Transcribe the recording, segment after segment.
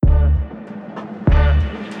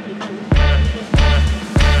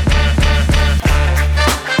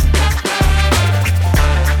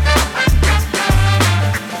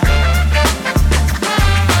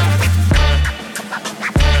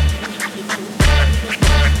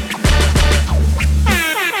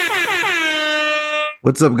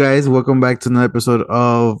What's up, guys? Welcome back to another episode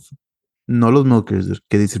of No Los Milkers, dude.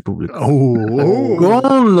 ¿Qué dice el público?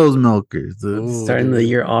 Con los Milkers, dude. Starting the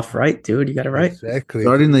year off right, dude. You got it right. Exactly.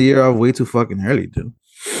 Starting the year off way too fucking early, dude.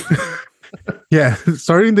 Yeah,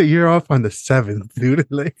 starting the year off on the 7th, dude.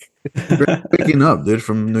 Like Waking up, dude,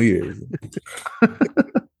 from New Year's.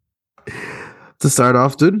 To start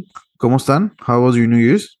off, dude, ¿cómo están? How was your New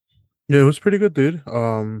Year's? yeah, it was pretty good, dude.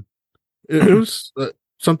 It was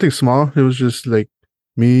something small. It was just like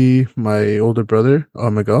me, my older brother,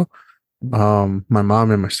 Miguel, my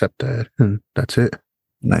mom, and my stepdad, and that's it.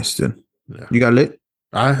 Nice, dude. Yeah. You got lit?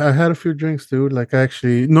 I had a few drinks, dude. Like I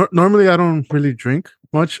actually normally I don't really drink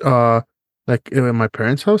much. Like at my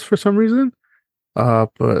parents' house for some reason. But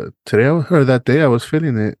or that day I was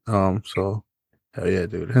feeling it. So hell yeah,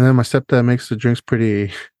 dude. And then my stepdad makes the drinks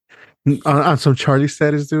pretty on some Charlie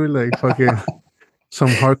status, dude. Like fucking some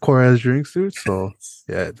hardcore ass drinks, dude. So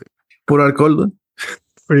yeah, dude. Put alcohol, dude?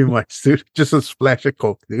 Pretty much, dude. Just a splash of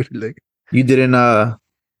coke, dude. Like You didn't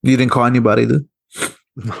call anybody, dude?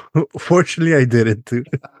 fortunately I didn't, dude.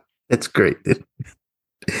 That's great, dude.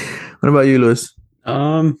 What about you, Luis?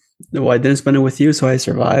 Well, I didn't spend it with you, so I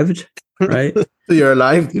survived. Right, So you're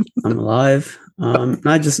alive, dude? I'm alive.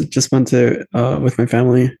 I just went to with my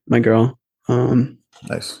family, my girl.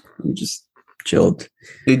 Nice. Just chilled.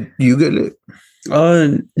 Did you get lit?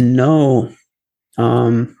 No.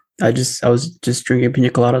 I was just drinking pina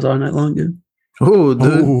coladas all night long, dude. Oh,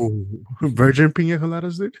 dude. Oh, virgin pina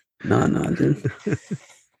coladas, dude. Nah, dude.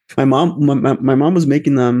 my mom was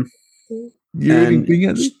making them. You were eating And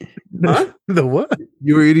piña, dude? Huh? The what?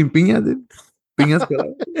 You were eating piña, dude? Piñas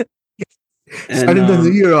coladas? And, Starting the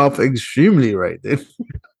new year off extremely right, dude.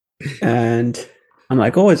 and I'm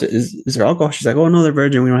like, oh, is there alcohol? She's like, oh no, they're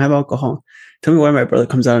virgin. We don't have alcohol. Tell me why my brother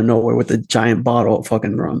comes out of nowhere with a giant bottle of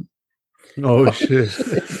fucking rum. Oh shit.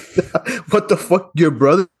 What the fuck? Your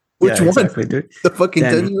brother? Which Yeah, one? exactly, dude. The fucking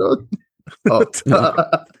Danny. 10-year-old? Oh. No.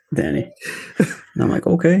 Danny. And I'm like,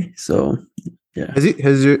 okay, so yeah.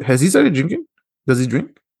 Has he started drinking? Does he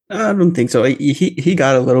drink? I don't think so. He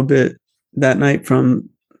got a little bit that night from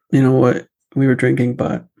what we were drinking,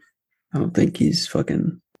 but I don't think he's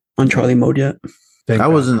fucking on Charlie mode yet. Thank I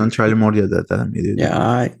God. wasn't on Charlie mode at that time, dude. Yeah,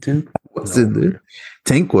 I dude. What's in there?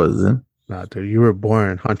 Tank was, then. Nah, dude, you were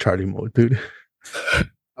born on Charlie mode, dude. I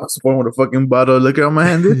was born with a fucking bottle of liquor on my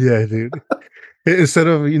hand, dude. Yeah, dude. Instead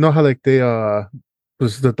of how like they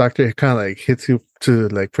was the doctor kind of like hits you to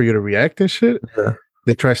like for you to react and shit. Yeah.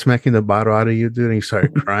 They try smacking the bottle out of you, dude, and you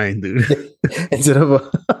start crying, dude. Instead of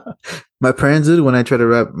my parents, dude, when I try to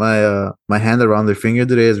wrap my hand around their finger,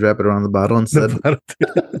 dude, they just wrap it around the bottle instead. The bottle,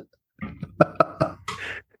 dude.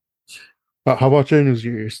 How about your New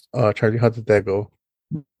Year's, Charlie? How did that go?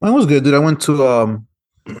 Mine was good, dude. I went to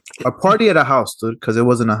a party at a house, dude, because it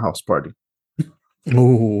wasn't a house party.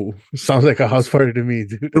 Oh, sounds like a house party to me,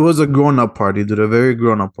 dude. It was a grown-up party, dude. A very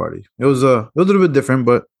grown-up party. It was a little bit different,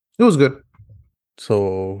 but it was good.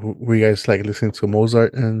 So, were you guys like listening to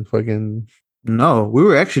Mozart and fucking? No, we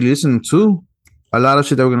were actually listening to a lot of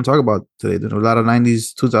shit that we're gonna talk about today, dude. A lot of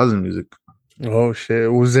 90s, 2000 music. Oh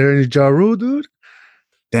shit! Was there any Ja Rule, dude?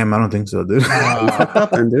 Damn, I don't think so, dude. fucked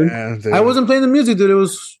up then, dude. Man, dude. I wasn't playing the music, dude. It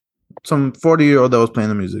was some 40-year-old that was playing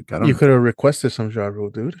the music. I don't You know. could have requested some Ja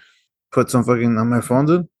Rule, dude. Put some fucking on my phone,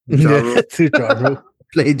 dude. Ja Yeah, Rule. to Ja Rule.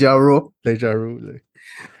 Play Ja Rule. Play Ja Rule. Like.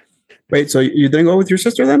 Wait, so you didn't go with your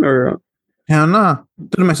sister then, or Hell nah.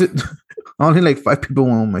 Dude, my only like 5 people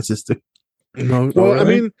went with my sister. No, Oh, well, I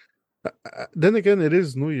really? mean, then again, it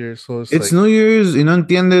is New Year, so It's like, New Year's, you know,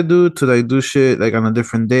 entiende, dude, to like do shit like on a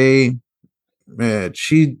different day.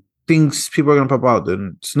 She thinks people are gonna pop out,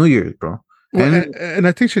 dude. It's New Year's, bro. well, And and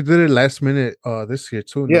I think she did it last minute this year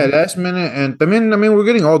too. no? yeah, last minute, and I mean, we're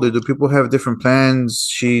getting older. Do people have different plans?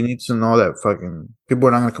 She needs to know that fucking people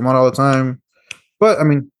are not gonna come out all the time. But I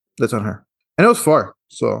mean, that's on her. And it was far,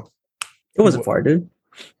 so it wasn't far, dude.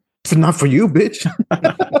 it's not for you, bitch.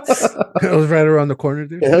 It was right around the corner,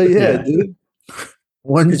 dude. Hell yeah, Yeah. dude.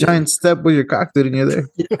 One giant step with your cock, dude, and you're there.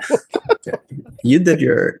 You did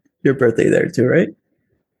your birthday there too, right?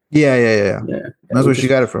 Yeah. Yeah. That's where she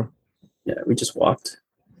got it from. Yeah, we just walked.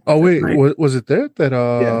 Oh wait, Right. was it there that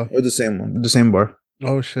Yeah, it was the same one, the same bar.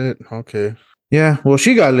 Oh shit. Okay, Yeah, well,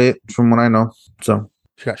 she got lit from what I know. So,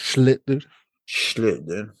 she got schlit, dude. shit,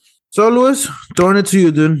 dude. So, Louis, throwing it to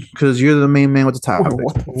you, dude, because you're the main man with the topic.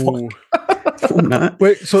 What the Ooh. fuck? I'm not.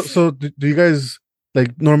 Wait, so do you guys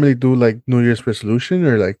like normally do like New Year's resolution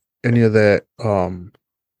or like any of that?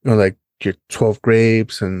 Like your 12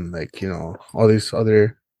 grapes and like all these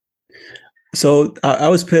other. So I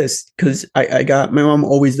was pissed because I got my mom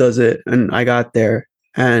always does it, and I got there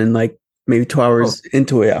and like maybe 2 hours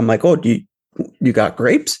into it, I'm like, oh, do you got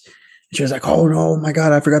grapes? And she was like, oh no, my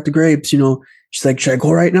God, I forgot the grapes. She's like, should I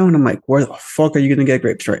go right now? And I'm like, where the fuck are you going to get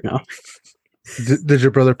grapes right now? Did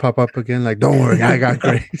your brother pop up again? Like, don't worry, I got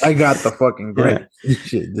grapes. I got the fucking grapes.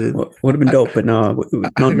 Shit, dude. Would have been dope, but no,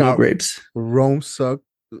 no grapes. Rome soaked.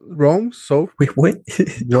 Wait, what?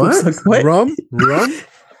 What? Rum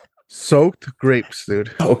soaked grapes, dude.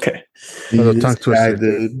 Okay. The tongue twister,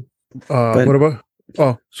 dude. What about?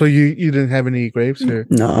 Oh, so you didn't have any grapes here?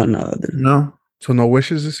 No. No. So no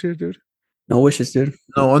wishes this year, dude. No wishes, dude.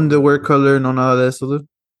 No underwear color, no none of that stuff, dude.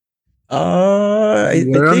 I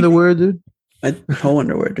think underwear, dude. No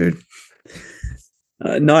underwear, dude.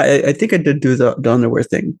 No, I think I did do the underwear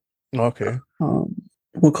thing. Okay.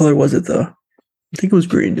 What color was it though? I think it was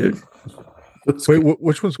green, dude. Wait,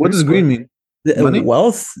 which one's green? What does green mean? Money?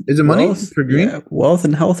 Wealth? Is it money for green? Yeah, wealth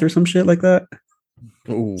and health or some shit like that.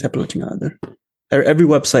 Ooh. Every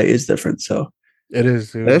website is different, so it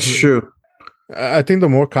is. Dude. That's true. I think the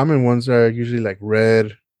more common ones are usually like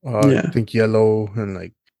red. I think yellow and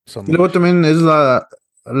like some. You know what I mean? Is la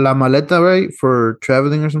maleta, right? For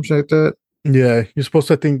traveling or something like that. Yeah, you're supposed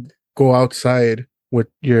to, I think, go outside with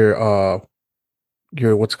your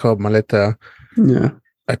what's called maleta. Yeah.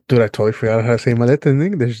 Dude, I totally forgot how to say maleta in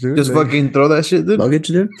English, dude. Just fucking throw that shit, dude. Luggage,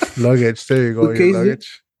 dude. Luggage. There you go. Suitcase, your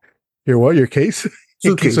luggage. Your what? Your case?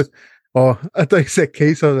 Suitcase. Oh, I thought you said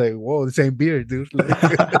case. I was like, whoa, this ain't beer, dude.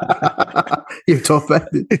 You're tough bag,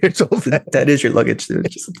 dude. You're tough bag. That is your luggage, dude.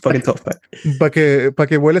 Just a fucking tough bag. Pa que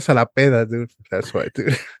hueles a la peda, dude. That's why,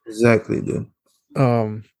 dude. Exactly, dude.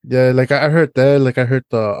 Yeah, like I heard that. Like I heard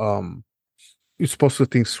the you're supposed to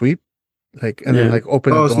think sweep. Like and then like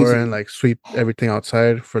open the door and like sweep everything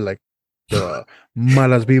outside for like the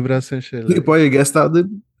malas vibras and shit. You can probably guessed out,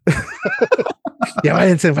 dude. Yeah,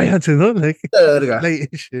 váyanse, no? Like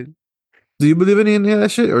shit. Do you believe in any of that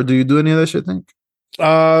shit, or do you do any of that shit? Think?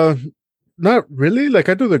 Not really. Like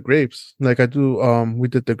I do the grapes. Like I do. We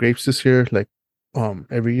did the grapes this year. Like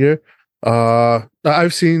every year.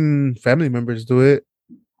 I've seen family members do it.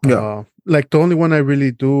 Yeah. Like the only one I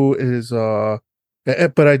really do is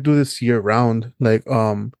but I do this year round. Like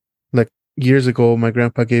years ago, my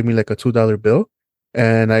grandpa gave me like a $2 bill,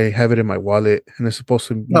 and I have it in my wallet, and it's supposed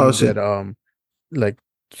to mean that like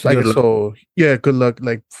I guess so. Yeah, good luck,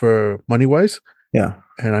 like for money wise. Yeah,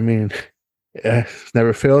 and I mean, it's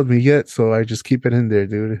never failed me yet, so I just keep it in there,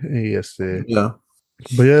 dude. Yes, yeah.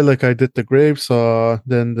 But yeah, like I did the grapes.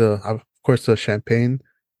 Then of course the champagne.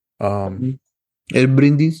 El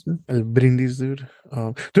brindis. El brindis, dude.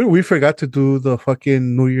 Dude, we forgot to do the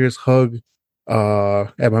fucking New Year's hug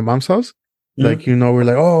at my mom's house. Like, we're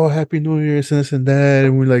like, oh, Happy New Year's and this and that.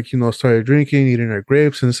 And we like, started drinking, eating our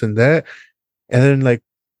grapes and this and that. And then like,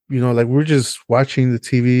 like we're just watching the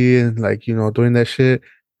TV and like, doing that shit.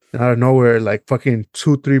 And out of nowhere, like fucking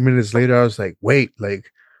 2-3 minutes later, I was like, wait,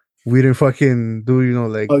 like we didn't fucking do,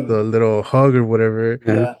 like the little hug or whatever.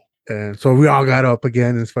 Yeah. And so we all got up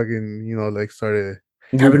again and fucking, like started.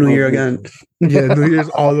 Happy New Year again. Yeah, New Year's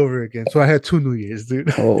all over again. So I had 2 New Years,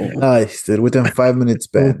 dude. Oh, nice, dude. Within 5 minutes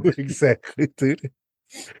span. Exactly, dude.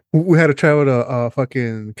 We had to travel to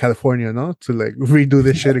fucking California, no? To like redo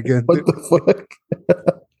this shit again. What the fuck?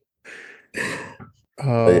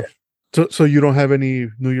 So you don't have any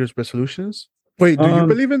New Year's resolutions? Wait, do you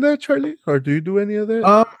believe in that, Charlie? Or do you do any of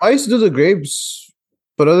that? I used to do the grapes,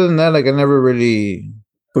 but other than that, like I never really.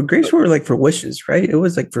 But grapes were like for wishes, right? It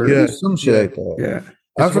was like for some shit like that. Yeah,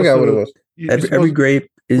 I forgot what it was. Every grape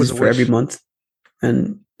is for every month,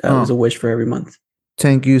 and that was a wish for every month.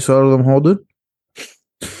 Thank you, Solomon Holden.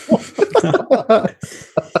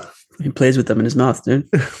 He plays with them in his mouth, dude.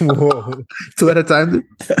 Whoa. 2 at a time, dude.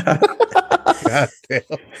 God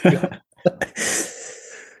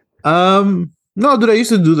damn. No, dude, I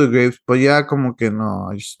used to do the grapes, but yeah, como que no.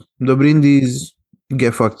 The brindis,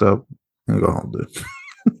 get fucked up and go home, dude.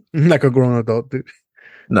 Like a grown adult, dude.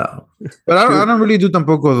 No, but I don't really do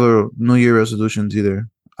tampoco the New Year resolutions either.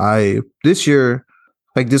 This year,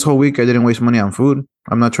 like this whole week, I didn't waste money on food.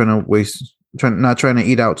 I'm not trying to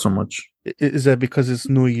eat out so much. Is that because it's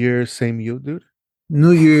New Year, same you, dude?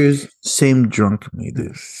 New Year's, same drunk me,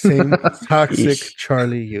 dude. Same toxic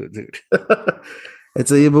Charlie you, dude.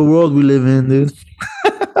 It's a evil world we live in, dude.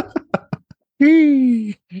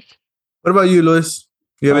 What about you, Luis?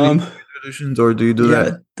 Do you have any resolutions, or do you do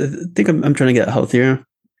that? I think I'm trying to get healthier.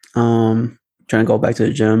 Trying to go back to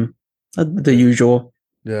the gym, the usual.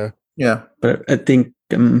 Yeah. But I think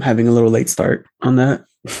I'm having a little late start on that.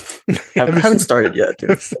 I haven't started yet,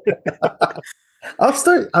 dude. I'll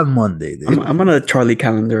start on Monday, dude. I'm on a Charlie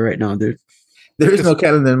calendar right now, dude. There is no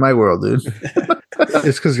calendar in my world, dude.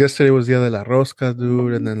 It's because yesterday was Dia de la Rosca,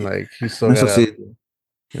 dude, and then like you still gotta,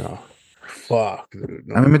 Fuck, dude.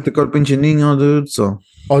 A mí me tocó el pinche niño, dude. So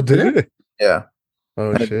Oh, did it? yeah,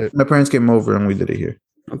 Oh shit. my parents came over and we did it here.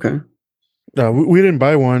 Okay. We didn't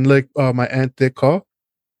buy one. Like my aunt did call,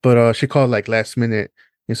 but she called like last minute.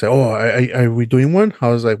 He said, "Oh, are we doing one?" I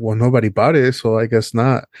was like, "Well, nobody bought it, so I guess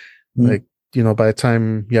not." Like, by the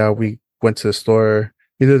time we went to the store,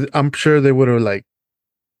 either I'm sure they would have like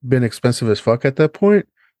been expensive as fuck at that point,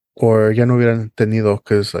 or ya no hubieran tenido,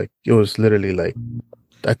 because like it was literally like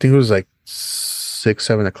I think it was like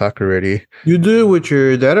 6-7 o'clock already. You do it with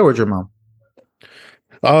your dad or with your mom?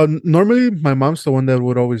 Normally my mom's the one that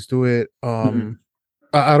would always do it.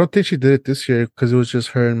 I don't think she did it this year because it was just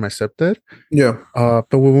her and my stepdad. Yeah.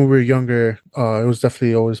 But when we were younger, it was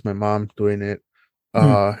definitely always my mom doing it.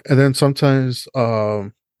 And then sometimes,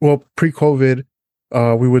 pre-COVID,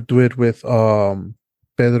 we would do it with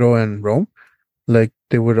Pedro and Rome. Like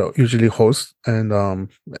they would usually host. And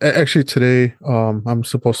actually today, I'm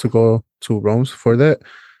supposed to go to Rome's for that.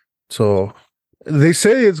 So they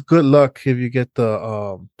say it's good luck if you get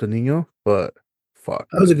the niño, but fuck.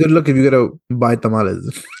 That was a good look if you gotta buy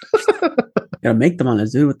tamales. Gotta make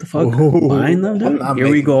tamales, dude. What the fuck? Whoa. Buying them, dude? I'm Here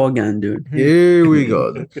we making go again, dude. Here we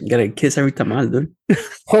go. Dude. You gotta kiss every tamal, dude.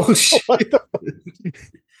 Oh shit!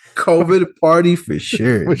 COVID party for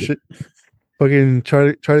sure. For sure. Fucking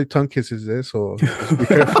Charlie tongue kisses there, so just be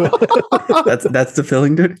careful. That's the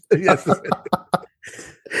feeling, dude. Yes.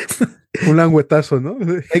 Un languetazo, no?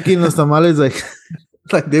 Making los tamales like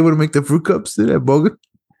they would make the fruit cups dude, at Bogan.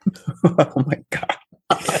 Oh my god.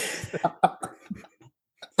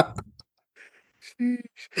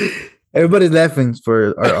 Everybody's laughing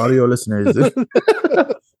for our audio listeners. Dude.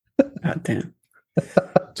 God damn.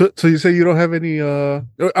 So you say you don't have any are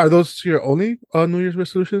those your only New Year's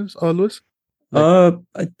resolutions, Louis?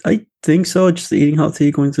 I think so. Just eating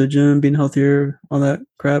healthy, going to the gym, being healthier, all that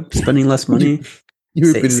crap, spending less money,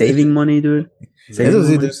 saving money, dude.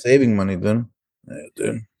 Saving money, dude. Yeah,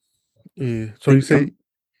 dude. Yeah. So you say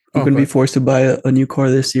I'm gonna be forced to buy a new car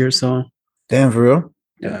this year. So damn, for real?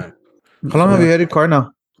 Yeah. How long have you had your car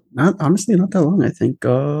now? Not that long. I think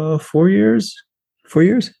 4 years. 4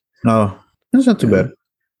 years. No, that's not too bad.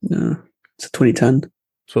 Yeah, it's a 2010.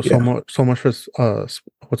 So much for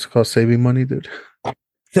what's it called, saving money, dude.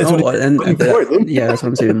 That's what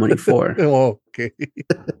I'm saving money for. Oh, okay.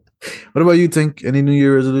 What about you, Tink? Any New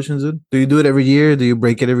Year resolutions, dude? Do you do it every year? Do you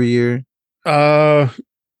break it every year?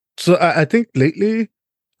 So I think lately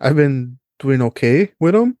I've been doing okay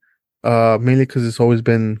with them. Mainly because it's always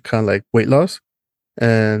been kind of like weight loss,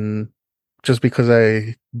 and just because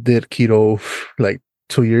I did keto like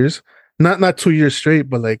 2 years, not 2 years straight,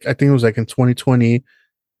 but like I think it was like in 2020,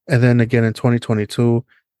 and then again in 2022.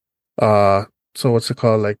 So what's it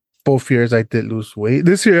called? Like both years I did lose weight.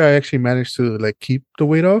 This year I actually managed to like keep the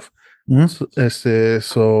weight off.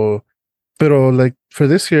 So, pero like for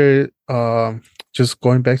this year, just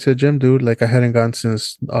going back to the gym, dude. Like I hadn't gone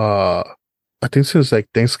since I think since like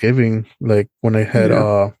Thanksgiving, like when I had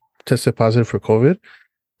tested positive for COVID.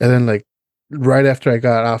 And then like right after I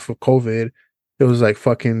got off of COVID, it was like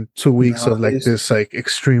fucking 2 weeks of like this like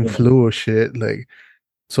extreme flu or shit. Like,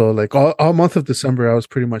 so like all month of December, I was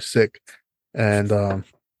pretty much sick. And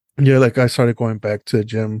like I started going back to the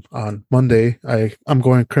gym on Monday. I'm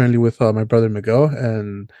going currently with my brother Miguel,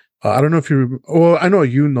 and I don't know if I know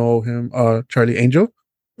you know him, Charlie Angel.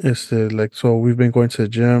 So we've been going to the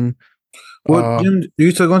gym. What gym? You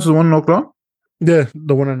still going to the one in Oklahoma? Yeah,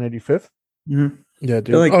 the one on 85th. Mm-hmm. Yeah,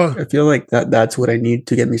 dude. I feel like that's what I need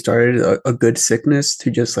to get me started. A good sickness to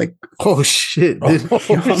just like. Oh shit! Dude.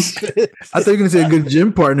 Shit. I thought you were gonna say a good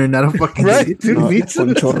gym partner, not a fucking right, dude. Me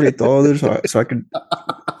too. So I could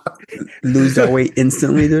lose that weight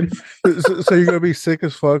instantly, dude. So you're gonna be sick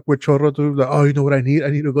as fuck with chorro, dude. Like, oh, you know what I need? I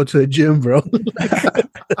need to go to the gym, bro.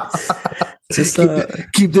 Just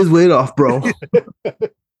keep this weight off, bro.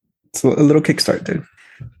 It's a little kickstart, dude.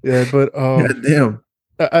 Yeah, but God damn.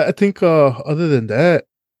 I think other than that,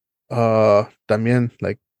 también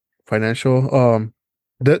like financial,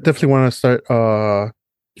 definitely want to start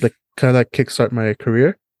like kind of like kickstart my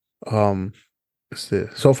career.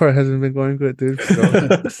 So far it hasn't been going good, dude.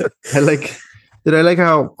 I like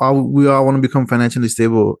how we all want to become financially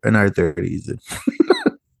stable in our 30s.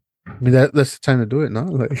 I mean that's the time to do it, no?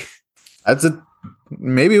 Like that's it.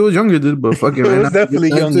 Maybe it was younger, dude, but fucking it was definitely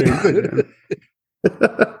younger.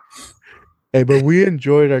 Hey, but we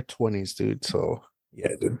enjoyed our 20s, dude. So yeah,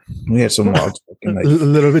 dude, we had some wild fucking a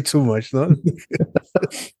little bit too much, no?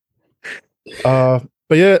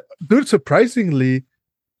 But yeah, dude, surprisingly,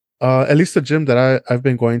 at least the gym that I've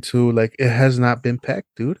been going to, like, it has not been packed,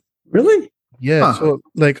 dude. Really? Yeah. So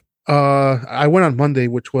like, I went on Monday,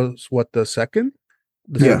 which was the 2nd,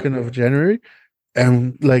 the Yeah. 2nd of January.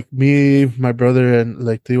 And like me, my brother, and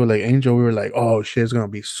like they were like Angel, we were like, oh shit, it's gonna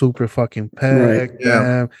be super fucking Right. packed. Yeah.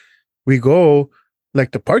 Damn. We go,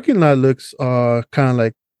 like the parking lot looks kind of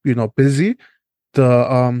like, busy.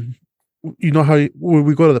 The you know how when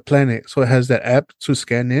we go to the Planet, so it has that app to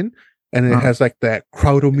scan in, and it has like that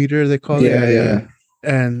crowdometer they call Yeah, it. yeah.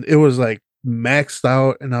 And it was like maxed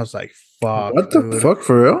out, and I was like, fuck, What the dude. fuck,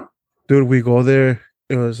 for real? Dude, we go there,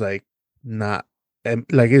 it was like not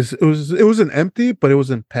like it wasn't empty, but it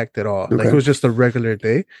wasn't packed at all. Like it Okay. was just a regular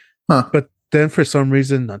day. Huh. But then for some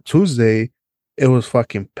reason on Tuesday, it was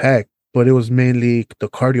fucking packed, but it was mainly the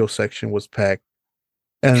cardio section was packed.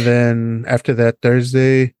 And then after that,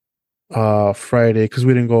 Thursday, Friday, because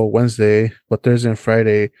we didn't go Wednesday, but Thursday and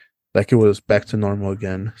Friday, like it was back to normal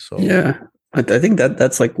again. So Yeah. I think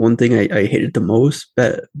that's like one thing I hated the most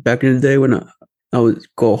back in the day when I would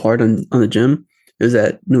go hard on the gym, is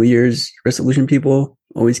that New Year's resolution people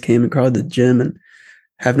always came and crowded the gym and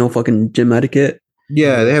have no fucking gym etiquette.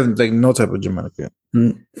 Yeah, they have like no type of gym etiquette.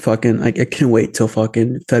 And fucking, I can't wait till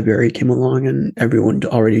fucking February came along and everyone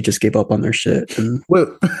already just gave up on their shit and Wait,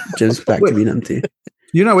 just back to being empty.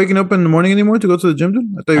 you're not waking up in the morning anymore to go to the gym, dude?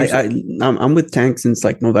 I thought you were I'm with Tank since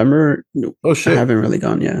like November. oh I shit. haven't really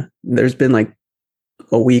gone. Yeah, there's been like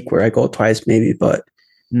a week where I go twice maybe, but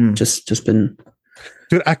just been.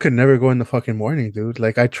 dude, I could never go in the fucking morning, dude.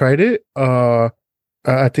 Like I tried it.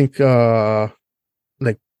 I think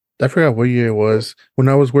like I forgot what year it was when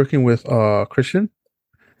I was working with Christian.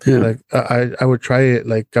 Yeah. Like I would try it.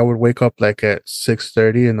 Like I would wake up like at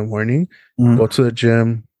 6:30 in the morning, go to the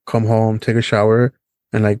gym, come home, take a shower,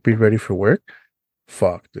 and like be ready for work.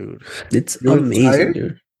 Fuck, dude. It's You were amazing, tired?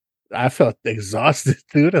 dude. I felt exhausted,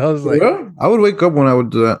 dude. I was like, Yeah, I would wake up when I would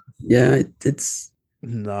do that Yeah, it's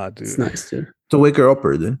nah, dude. it's nice, dude. to wake her up,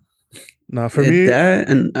 dude. Nah, for me, That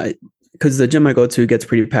and because the gym I go to gets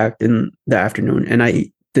pretty packed in the afternoon, and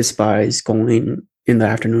I despise going in the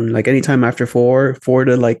afternoon. Like anytime after 4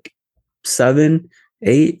 to like 7,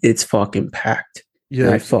 8, it's fucking packed.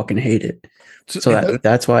 And I fucking hate it. So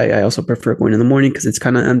that's why I also prefer going in the morning because it's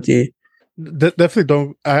kind of empty. definitely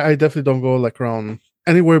don't. I definitely don't go like around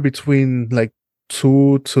anywhere between like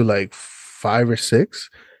 2 to like 5 or 6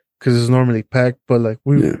 because it's normally packed. But like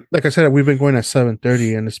like I said, we've been going at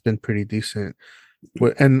 7:30 and it's been pretty decent.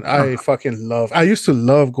 And I fucking love. I used to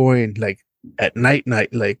love going like at night,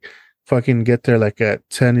 like fucking get there like at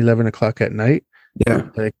 10, 11 o'clock at night. Yeah.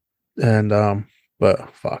 Like and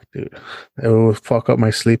but fuck, dude, it will fuck up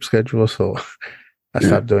my sleep schedule. So I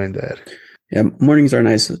stopped doing that. Yeah, mornings are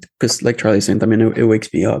nice because, like Charlie said, I mean, it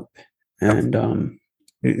wakes me up, and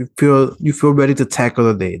You feel ready to tackle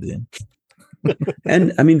the day then.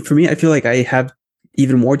 and I mean, for me, I feel like I have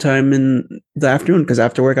even more time in the afternoon because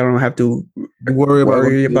after work, I don't have to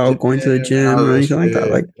worry about going to the gym or anything like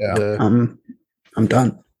that. Like, I'm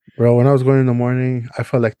done. Bro, when I was going in the morning, I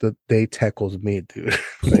felt like the day tackles me, dude.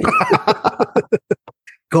 Like,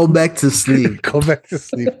 go back to sleep. Go back to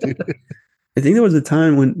sleep, dude. I think there was a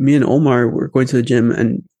time when me and Omar were going to the gym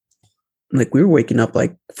and like we were waking up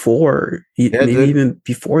like 4, maybe even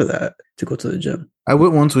before that to go to the gym. I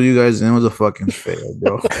went once with you guys and it was a fucking fail,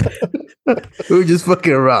 bro. We were just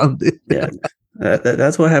fucking around it. Yeah.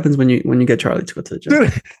 That's what happens when you get Charlie to go to the gym.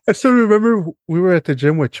 Dude, I still remember we were at the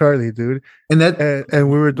gym with Charlie, dude, and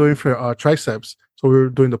we were doing for triceps, so we were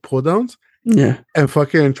doing the pull downs. Yeah, and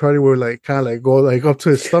fucking Charlie were like kind of like go like up to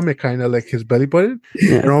his stomach, kind of like his belly button.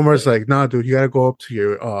 Yeah. And Omar's like, "Nah, dude, you gotta go up to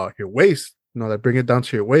your waist. Like bring it down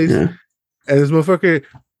to your waist." Yeah. And this motherfucker,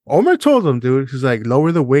 Omar told him, dude, he's like,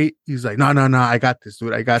 "Lower the weight." He's like, "No, I got this,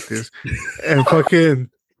 dude. I got this." And fucking,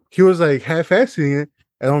 he was like half-assing it.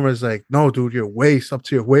 And Omar's like, "No, dude, your waist, up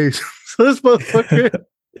to your waist." So this motherfucker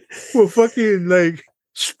will fucking like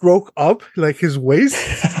stroke up like his waist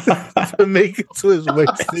to make it to his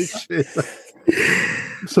waist and shit.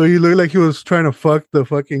 So he looked like he was trying to fuck the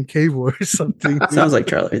fucking cable or something. Sounds like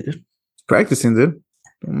Charlie. Practicing, dude.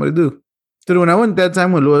 What am I do? Dude, when I went that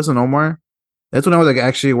time with Lewis and Omar, that's when I was like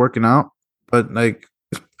actually working out. But like,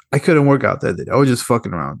 I couldn't work out that day. I was just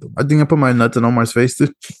fucking around. Dude. I think I put my nuts in Omar's face,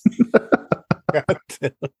 dude.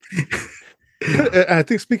 I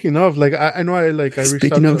think speaking of, like, I know I reached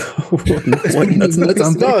speaking out of no.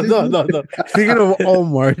 Speaking of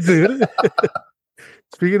Omar, dude.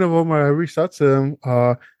 Speaking of Omar, I reached out to him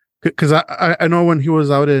because I know when he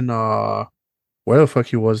was out in where the fuck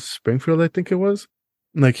he was, Springfield, I think it was.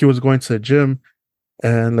 Like he was going to the gym,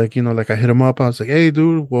 and like like I hit him up. I was like, "Hey,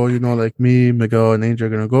 dude, well, like me, Miguel, and Angel are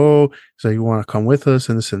gonna go. So you want to come with us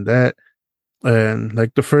and this and that." And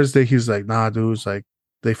like the first day, he's like, "Nah, dude, it's like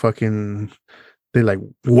they like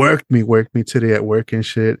worked me today at work and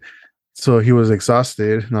shit." So he was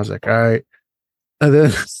exhausted, and I was like, all right. And then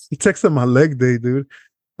he texted my leg day, dude.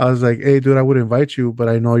 I was like, hey, dude, I would invite you, but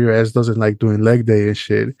I know your ass doesn't like doing leg day and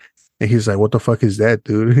shit. And he's like, what the fuck is that,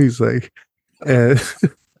 dude? He's like, and,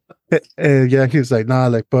 and yeah, he's like, nah,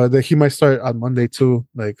 like, but he might start on Monday too,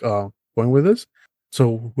 like, going with us.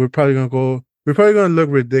 So we're probably gonna go. We're probably gonna look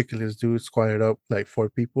ridiculous, dude. Squatted up like 4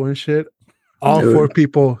 people and shit. All Dude. 4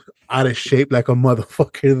 people out of shape like a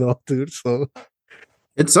motherfucker, though, dude. So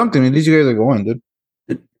It's something. At least you guys are going, dude.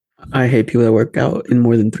 I hate people that work out in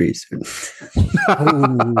more than 3.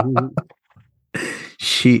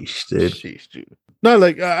 Sheesh, dude. Sheesh, dude. No,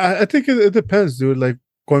 like I think it depends, dude. Like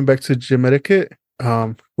going back to gym etiquette,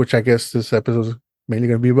 which I guess this episode is mainly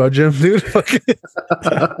gonna be about gym, dude.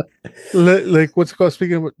 Like what's it called?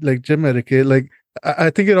 Speaking of like gym etiquette, like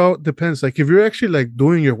I think it all depends. Like if you're actually like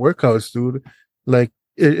doing your workouts, dude, like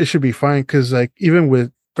it should be fine. Cause like even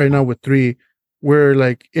with right now with 3, we're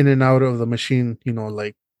like in and out of the machine, you know,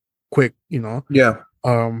 like quick, you know. Yeah.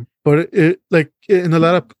 But it like in a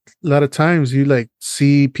lot of times you like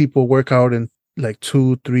see people work out in like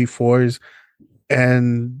 2, 3, 4s,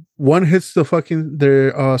 and one hits the fucking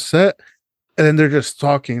their set, and then they're just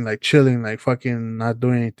talking, like chilling, like fucking not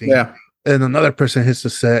doing anything. Yeah. And another person hits the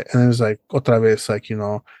set, and it's like otra vez, like, you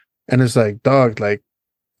know, and it's like, dog, like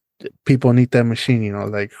people need that machine, you know,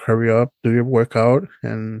 like hurry up, do your workout,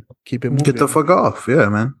 and keep it moving. Get the fuck off. Yeah,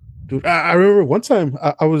 man. Dude, I remember one time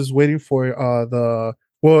I was waiting for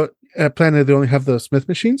at Planet they only have the Smith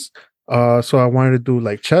machines. So I wanted to do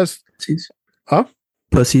like chest. Pussies. Huh?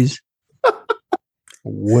 Pussies.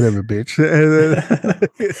 Whatever, bitch.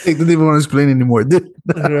 They don't even want to explain anymore, dude.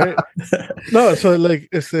 Right? No, so like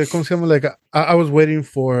it's like I was waiting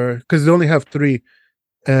for, because they only have 3,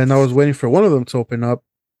 and I was waiting for one of them to open up,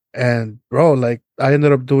 and bro, like I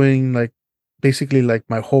ended up doing like basically like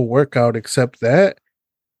my whole workout except that.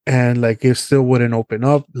 And like it still wouldn't open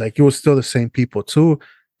up. Like it was still the same people too.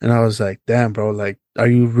 And I was like, damn, bro, like, are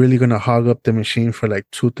you really gonna hog up the machine for like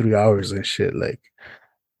 2-3 hours and shit? Like,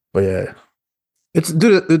 but yeah. It's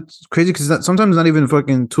crazy because sometimes not even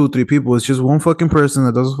fucking 2-3 people. It's just one fucking person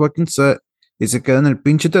that does a fucking set. Y se queda en el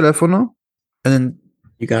pinche teléfono. And then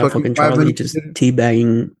you got fucking Charlie just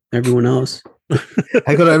teabagging everyone else.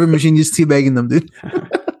 I got every machine just teabagging them, dude.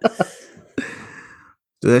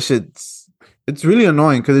 Dude, that shit's... It's really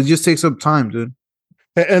annoying because it just takes up time, dude.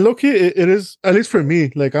 And low-key, it is, at least for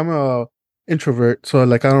me, like I'm a introvert, so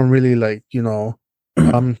like I don't really like, you know,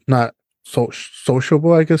 I'm not so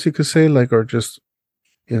sociable, I guess you could say, like, or just,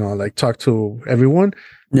 you know, like talk to everyone.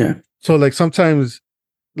 Yeah. So like sometimes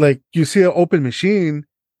like you see an open machine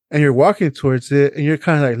and you're walking towards it and you're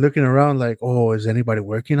kind of like looking around like, oh, is anybody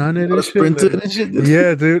working on it? And shit? Like, and shit?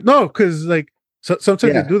 Yeah, dude. No, because like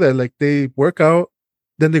sometimes they do that. Like they work out,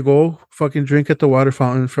 then they go fucking drink at the water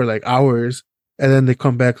fountain for like hours, and then they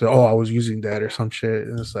come back like, oh, I was using that or some shit.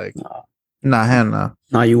 And it's like, nah, hell no.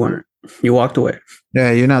 No, you weren't. You walked away.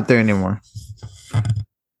 Yeah, you're not there anymore.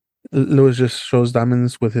 Lewis just shows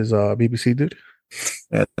diamonds with his BBC, dude.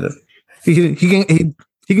 Yeah, he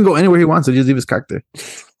can go anywhere he wants to. Just leave his cock there.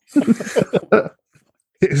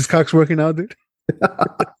 His cock's working out, dude.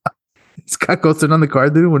 His cock goes on the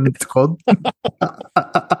car, dude, when it's cold.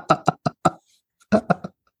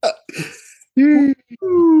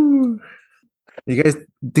 You guys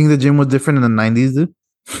think the gym was different in the 90s, dude?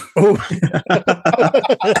 Oh.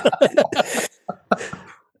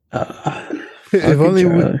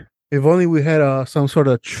 If only we had some sort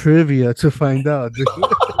of trivia to find out, dude.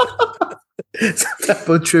 Some type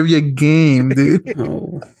of trivia game, dude.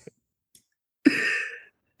 Oh.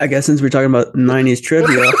 I guess since we're talking about 90s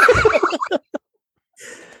trivia.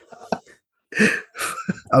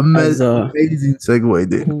 Amazing segue,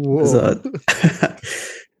 dude.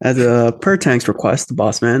 As a per tank's request, the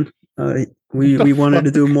boss man, we wanted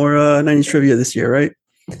to do more 90s trivia this year, right?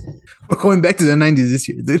 We're going back to the 90s this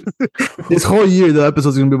year, dude. This whole year, the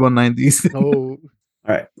episode's gonna be about 90s. Oh, all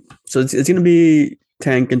right. So it's gonna be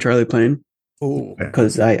Tank and Charlie playing. Oh,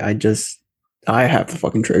 because I have the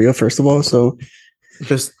fucking trivia first of all. So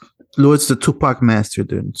just Lloyd's the Tupac master,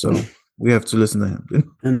 dude. So we have to listen to him, dude.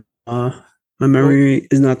 And my memory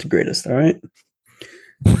is not the greatest. All right.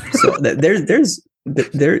 So there's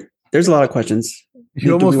a lot of questions.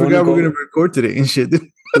 You almost forgot we're gonna record today and shit. Do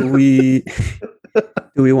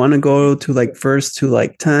we want to go to like first to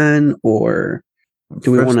like 10, or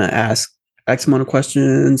do we want to ask X amount of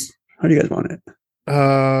questions? How do you guys want it?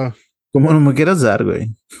 Como no me quieras dar,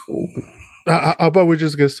 güey. How about we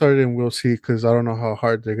just get started and we'll see, because I don't know how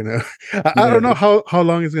hard they're gonna. I don't know how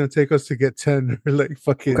long it's gonna take us to get 10 or like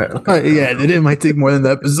fucking. Okay. Yeah, it might take more than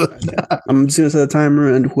the episode. I'm just gonna set a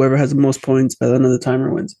timer, and whoever has the most points by the end of the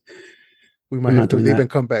timer wins. We might I'm have not to doing leave that. and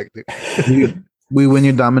come back, dude. We win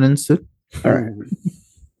your dominance, dude. All right.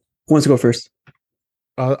 Who wants to go first?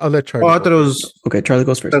 I'll let Charlie. Oh, I go. thought it was Okay, Charlie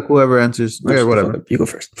goes first. whoever answers. Okay, Shut the fuck whatever. up. You go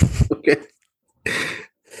first. Okay.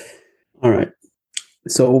 All right.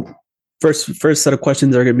 So first set of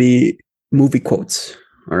questions are going to be movie quotes.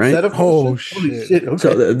 All right. Set of Oh, holy shit. shit. Okay.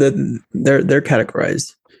 So they're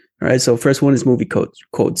categorized. All right. So first one is movie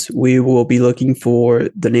quotes. We will be looking for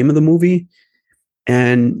the name of the movie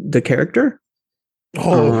and the character.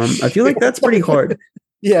 I feel like that's pretty hard.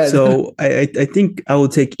 Yeah. So I think I will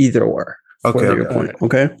take either or for Okay, your okay. point.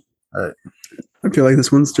 Okay. All right. I feel like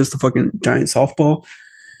this one's just a fucking giant softball.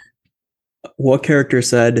 What character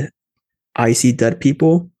said, "I see dead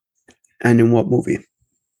people," and in what movie?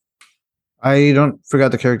 I don't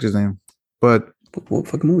forgot the character's name, but What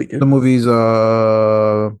fucking movie, dude? the movie's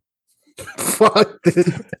fuck,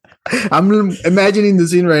 dude. I'm imagining the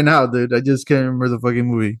scene right now, dude. I just can't remember the fucking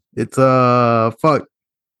movie. It's fuck.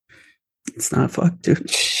 It's not fuck, dude.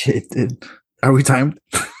 Shit, dude. Are we timed?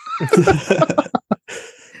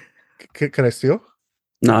 Can I steal?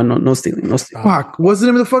 No stealing, no stealing. Fuck. What's the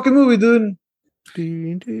name of the fucking movie, dude?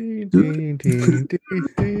 You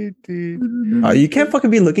can't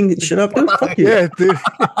fucking be looking shit up, dude. Fuck you. Yeah, dude.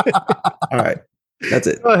 All right, that's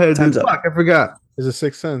it. Go ahead. Time's dude. up. Fuck, I forgot. It's a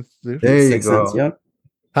Sixth Sense, dude. There you Sixth go. Sense, yep.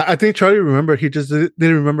 I think Charlie remembered. He just didn't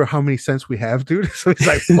remember how many cents we have, dude. So he's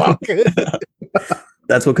like, "Fuck it."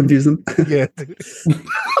 That's what confused him. Yeah, dude.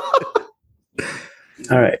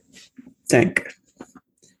 All right, Tank.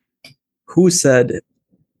 Who said,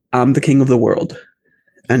 "I'm the king of the world,"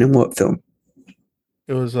 and in what film?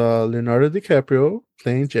 It was Leonardo DiCaprio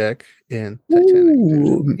playing Jack in Titanic.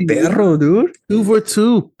 Ooh, perro, dude. 2 for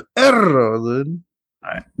 2. Perro, dude. All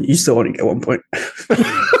right, you still want to get 1 point.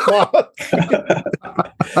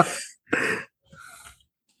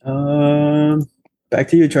 Back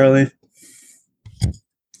to you, Charlie.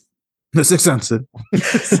 The Sixth Sense. dude.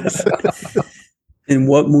 In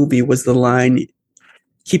what movie was the line,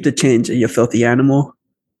 "Keep the change, you filthy animal"?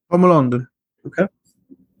 Home Alone, dude.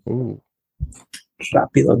 Ooh.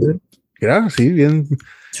 Rápido, dude. Yeah, sí, bien.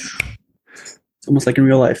 It's almost like in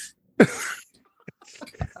real life.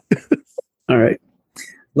 All right.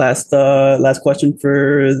 Last question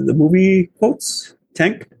for the movie quotes.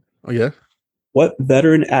 Tank. Oh, yeah. What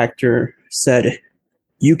veteran actor said,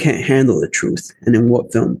 "You can't handle the truth," and in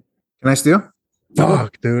what film? Can I steal?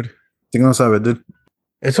 Fuck, dude. Think I'll have it, dude.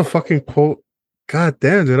 It's a fucking quote. God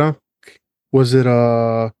damn, dude. Was it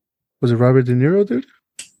Robert De Niro, dude?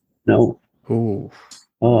 No. Ooh.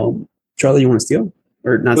 Charlie, you want to steal?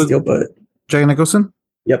 Or not Was- steal, but Jack Nicholson?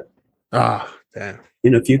 yep. Ah, damn.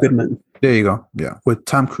 In A Few Good Men. There you go. Yeah. With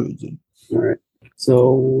Tom Cruise. Dude. All right.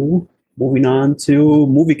 So moving on to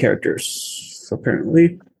movie characters.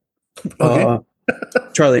 Apparently. Okay.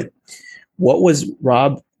 Charlie, what was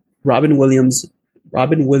Robin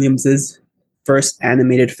Williams's first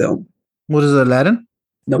animated film? What is it, Aladdin?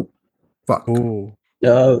 Nope. Fuck. Ooh.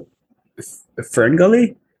 Fern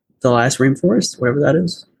Gully? The Last Rainforest? Whatever that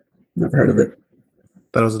is. Never heard of it.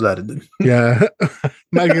 That was Aladdin, dude. Yeah.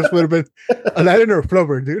 My guess would have been Aladdin or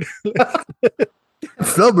Flubber, dude.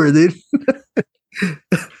 Flubber, dude.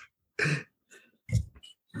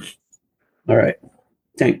 All right.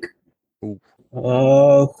 Tank. Ooh.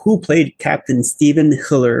 Who played Captain Stephen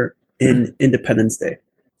Hiller in Independence Day?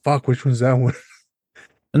 Fuck, which one's that one?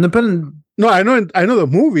 Independent. No, I know the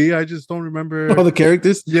movie. I just don't remember. All the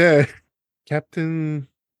characters. Yeah. Captain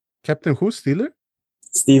who? Steeler?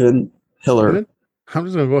 Stephen Hiller. Steven? I'm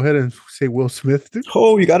just gonna go ahead and say Will Smith, dude.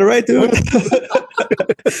 Oh, you got it right, dude. I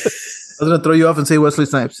was gonna throw you off and say Wesley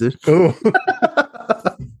Snipes, dude. Oh.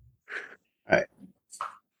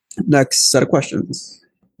 Next set of questions.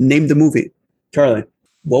 Name the movie. Charlie,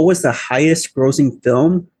 what was the highest grossing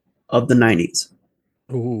film of the 90s?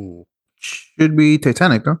 Ooh. Should be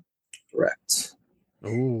Titanic, no? Correct.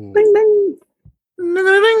 Ooh. Ding, ding.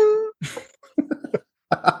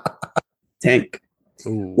 Tank.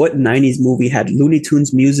 Ooh. What 90s movie had Looney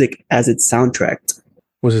Tunes music as its soundtrack?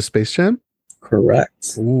 Was it Space Jam?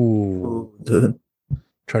 Correct. Ooh. Dude,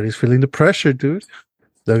 Charlie's feeling the pressure, dude.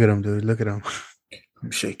 Look at him, dude. Look at him. I'm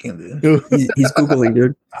shaking, dude. He's Googling,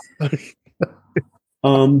 dude.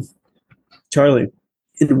 Charlie,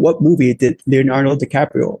 in what movie did Leonardo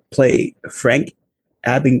DiCaprio play Frank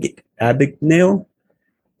Abagnale,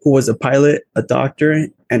 who was a pilot, a doctor,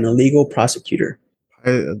 and a legal prosecutor?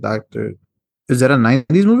 A doctor. Is that a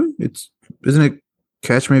 90s movie? Isn't it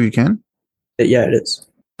Catch Me If You Can? Yeah, it is.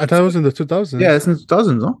 I thought it was in the 2000s. Yeah, it's in the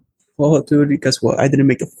 2000s, no? Well, dude, guess what? I didn't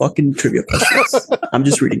make the fucking trivia questions. I'm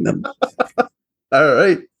just reading them. All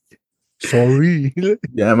right. Sorry.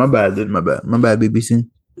 Yeah, my bad, dude. My bad, BBC.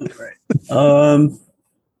 All right.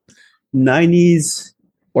 90s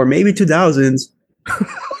or maybe 2000s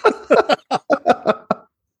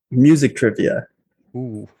music trivia.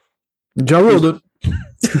 Ooh. Ja Rule, dude.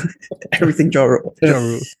 Everything Ja Rule. Ja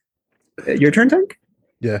Rule. Your turn, Tank?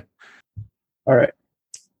 Yeah. All right.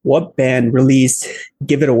 What band released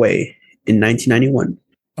Give It Away in 1991?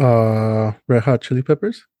 Red Hot Chili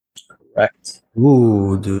Peppers. Correct.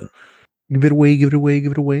 Ooh, dude. Give it away, give it away,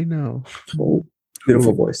 give it away now. Oh,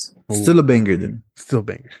 beautiful Ooh. voice. Still a banger, dude. Still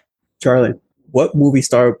banger. Charlie, what movie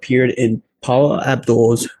star appeared in Paula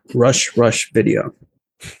Abdul's Rush Rush video?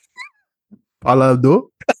 Paula Abdul?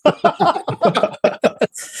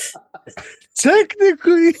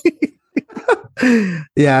 Technically.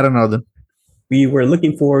 Yeah, I don't know them. We were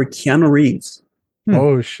looking for Keanu Reeves.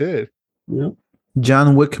 Oh shit. Yep.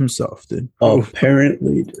 John Wick himself, dude.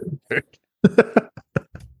 Apparently, dude.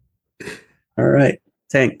 All right.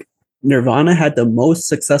 Tank. Nirvana had the most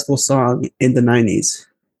successful song in the 90s.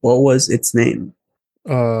 What was its name?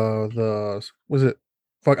 Was it?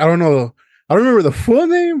 Fuck, I don't know. I don't remember the full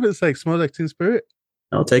name, but it's like Smells Like Teen Spirit.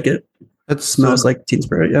 I'll take it. That Smells like Teen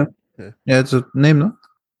Spirit, yeah. Yeah, it's a name, no?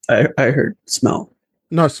 I heard smell.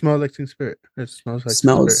 No, it Smells Like Teen Spirit. It smells like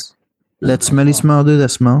Smells. That smelly smell, dude. That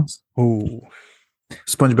smells. Oh,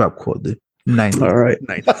 SpongeBob quote, dude. 90. All right.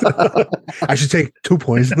 nice. I should take 2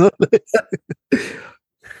 points.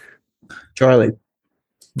 Charlie,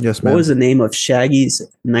 Yes, what man. was the name of Shaggy's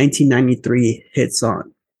 1993 hit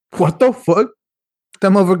song? What the fuck?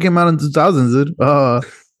 That motherfucker came out in 2000s, dude.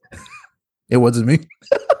 It wasn't me.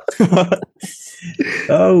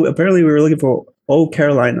 Oh, apparently we were looking for Oh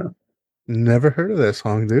Carolina. Never heard of that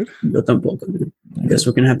song, dude. Yo tampoco, dude. I guess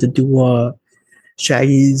we're gonna have to do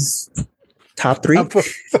Shaggy's top 3.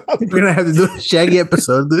 We're gonna have to do a Shaggy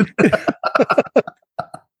episode, dude.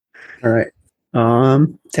 All right.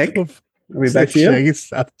 Tech, are we back to you? Shaggy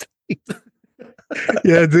stopped.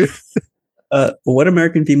 Yeah, dude. What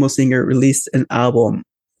American female singer released an album,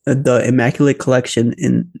 The Immaculate Collection,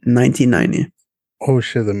 in 1990? Oh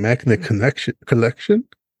shit, the Immaculate Collection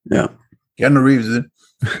Yeah. Keanu Reeves, dude.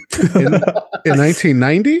 in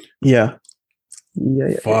 1990. Yeah.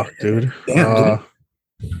 Yeah. Fuck, dude. Damn,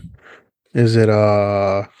 Is it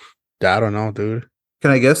I don't know, dude.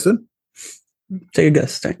 Can I guess it? Take a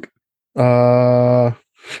guess, Tank. Aretha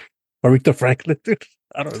Franklin, dude.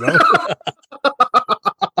 I don't know.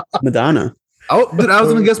 Madonna. Oh, dude, I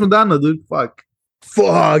was gonna guess Madonna, dude. Fuck.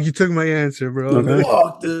 Fuck, you took my answer, bro. Okay.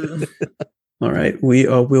 Fuck, dude. All right. We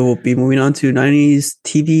will be moving on to 90s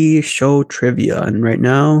TV show trivia. And right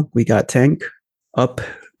now we got Tank up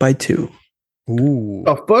by 2. Ooh.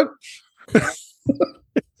 Oh, fuck.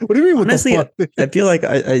 What do you mean? What Honestly, the fuck? I feel like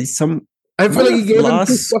I feel like you gave him 2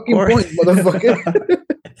 lost fucking or- points, motherfucker.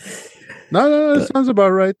 No, that sounds about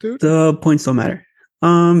right, dude. the points don't matter.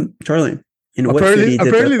 Charlie, in what Apparently, city did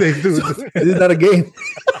apparently the, they do. This is not a game.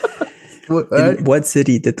 What, all right. in what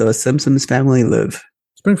city did the Simpsons family live?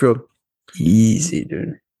 Springfield. Easy,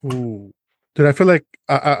 dude. Ooh. Dude, I feel like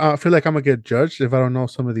I feel like I'm gonna get judged if I don't know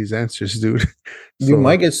some of these answers, dude. You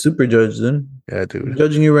might get super judged, dude. Yeah, I'm dude.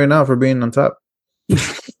 judging you right now for being on top.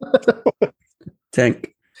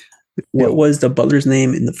 Tank. What was the butler's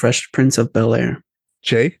name in The Fresh Prince of Bel-Air?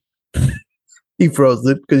 Jay. He froze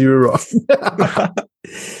it because you were wrong.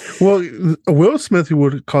 Well, Will Smith, you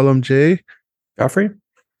would call him Jay. Joffrey?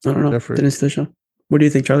 I don't know. Jeffrey. Didn't see the show. What do you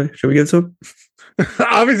think, Charlie? Should we give it to him?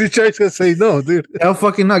 Obviously, Jay's gonna say no, dude. Hell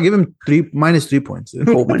fucking not. Give him -3 points. Dude.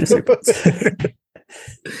 Oh, minus 3 points.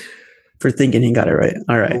 For thinking he got it right.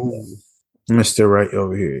 All right. Mr. Right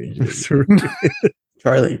over here.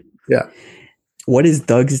 Charlie. Yeah. What is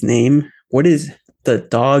Doug's name? What is the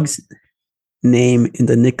dog's name in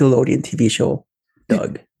the Nickelodeon TV show?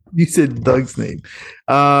 Doug. You said Doug's name.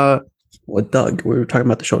 What Doug? We were talking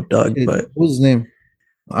about the show Doug, but What's his name?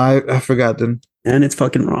 I forgot then. and it's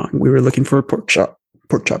fucking wrong. We were looking for a pork chop.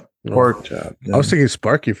 Pork chop. Pork chop. I was thinking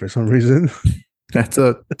Sparky for some reason. That's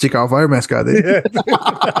a Chicago Fire mascot. Then.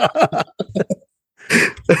 Yeah.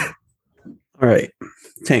 All right.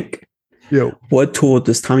 Tank. Yo, What tool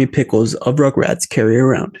does Tommy Pickles of Rugrats carry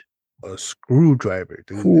around? a screwdriver,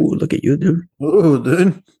 dude. Ooh, look at you, dude. Oh,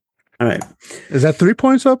 dude. All right. Is that 3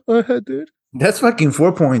 points up ahead, dude? That's fucking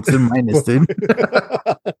 4 points in minus, dude.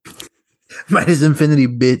 Minus infinity,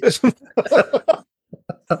 bitch.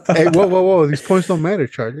 Hey, whoa. These points don't matter,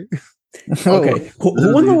 Charlie. Okay.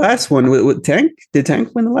 Who won the last one? With Tank? Did Tank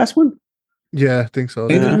win the last one? Yeah, I think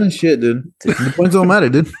so. Ain't doing shit, dude. The points don't matter,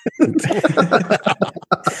 dude.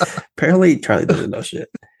 Apparently, Charlie doesn't know shit.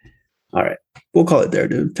 All right. We'll call it there,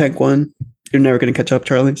 dude. Tank won. You're never going to catch up,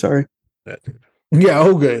 Charlie. Sorry. Yeah,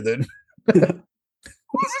 okay, then.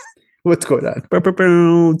 What's going on?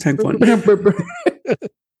 1020.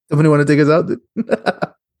 Somebody want to take us out? Dude?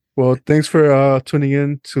 Well, thanks for tuning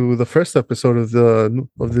in to the first episode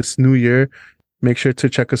of this new year. Make sure to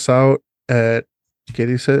check us out at ¿Qué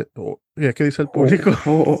dice? ¿Qué dice el público?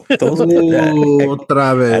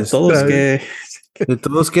 Otra vez. Todos que ¿De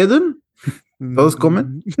todos quedan? ¿Todos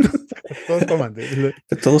comen? Todos toman.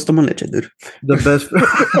 todos toman leche, dude. The best.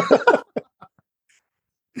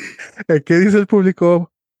 ¿Qué dice el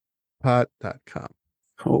público? Pod.com.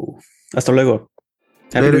 Oh. Hasta luego.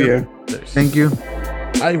 Happy Later. New Year. Thank you.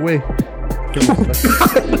 Ay, güey.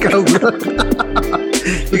 Cabrón.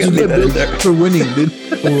 You gotta leave that in there. For winning,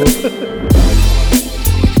 dude.